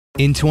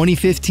In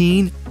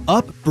 2015,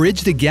 UP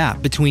bridged the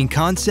gap between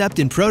concept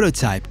and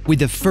prototype with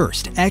the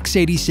first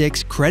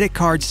x86 credit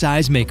card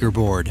size maker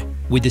board.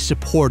 With the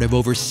support of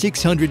over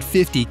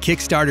 650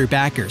 Kickstarter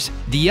backers,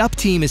 the UP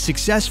team has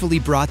successfully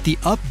brought the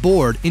UP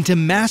board into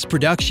mass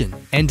production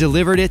and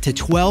delivered it to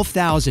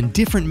 12,000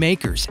 different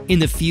makers in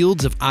the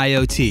fields of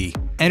IoT,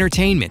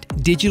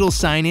 entertainment, digital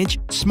signage,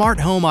 smart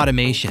home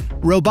automation,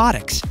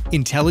 robotics,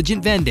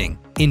 intelligent vending,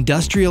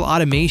 industrial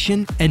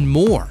automation, and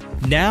more.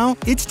 Now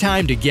it's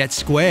time to get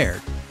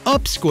squared.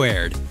 UP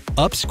Squared.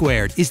 UP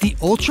Squared is the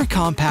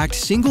ultra-compact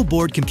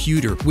single-board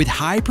computer with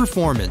high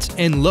performance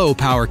and low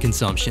power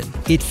consumption.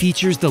 It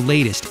features the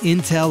latest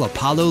Intel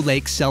Apollo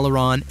Lake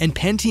Celeron and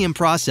Pentium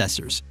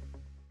processors.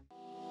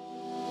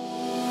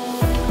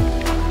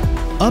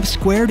 UP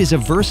Squared is a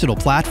versatile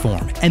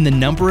platform, and the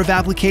number of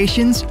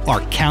applications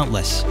are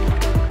countless.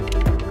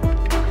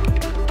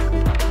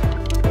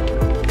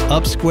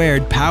 UP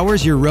Squared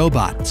powers your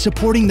robot,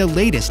 supporting the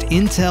latest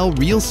Intel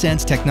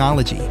RealSense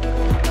technology.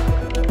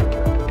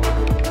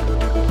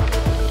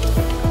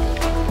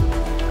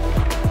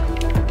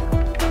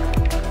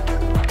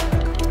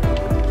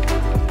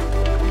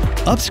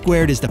 UP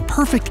Squared is the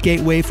perfect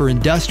gateway for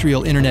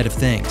industrial Internet of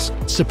Things,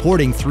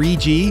 supporting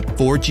 3G,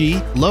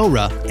 4G,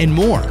 LoRa, and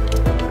more.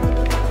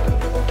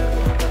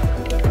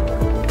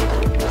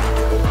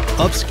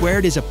 UP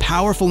Squared is a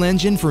powerful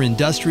engine for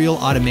industrial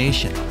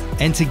automation,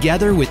 and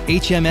together with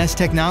HMS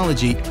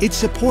technology, it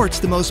supports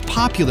the most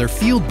popular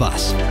field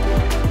bus.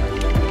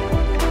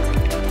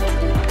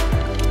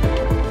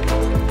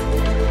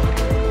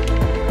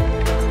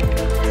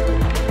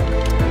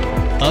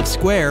 UP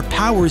Squared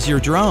powers your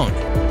drone.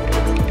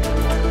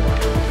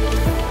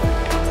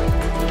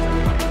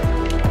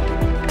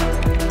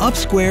 UP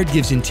Squared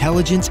gives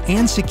intelligence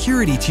and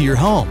security to your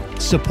home,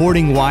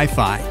 supporting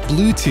Wi-Fi,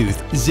 Bluetooth,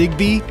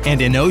 Zigbee,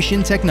 and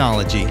Enocean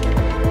technology.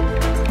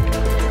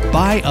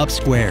 Buy UP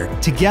Squared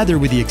together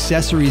with the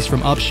accessories from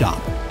UpShop.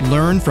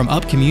 Learn from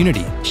UP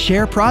Community,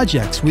 share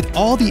projects with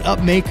all the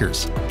UP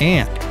makers,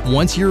 and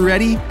once you're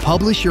ready,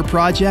 publish your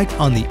project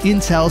on the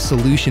Intel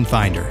Solution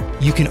Finder.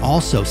 You can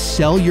also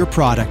sell your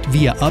product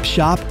via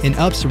UpShop and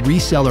UP's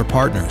reseller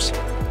partners.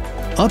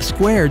 UP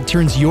Squared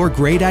turns your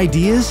great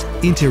ideas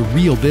into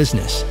real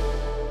business.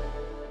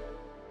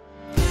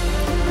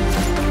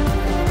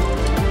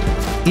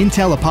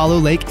 Intel Apollo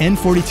Lake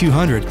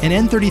N4200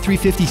 and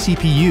N3350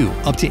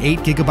 CPU, up to 8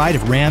 GB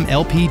of RAM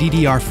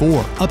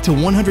LPDDR4, up to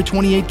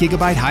 128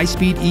 GB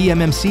high-speed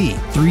eMMC,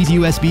 3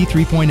 USB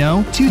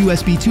 3.0, 2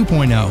 USB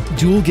 2.0,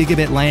 dual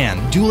gigabit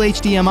LAN, dual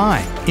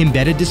HDMI,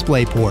 embedded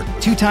DisplayPort,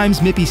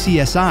 2x MIPI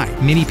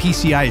CSI, Mini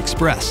PCI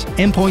Express,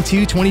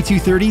 M.2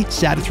 2230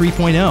 SATA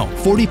 3.0,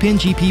 40-pin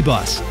GP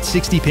bus,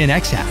 60-pin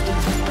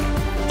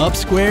XHAT. UP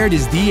Squared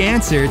is the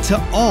answer to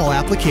all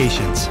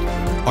applications.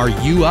 Are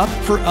you up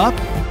for UP?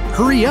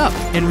 Hurry up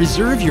and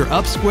reserve your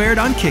UP Squared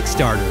on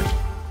Kickstarter.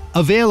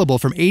 Available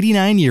from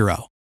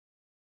 €89.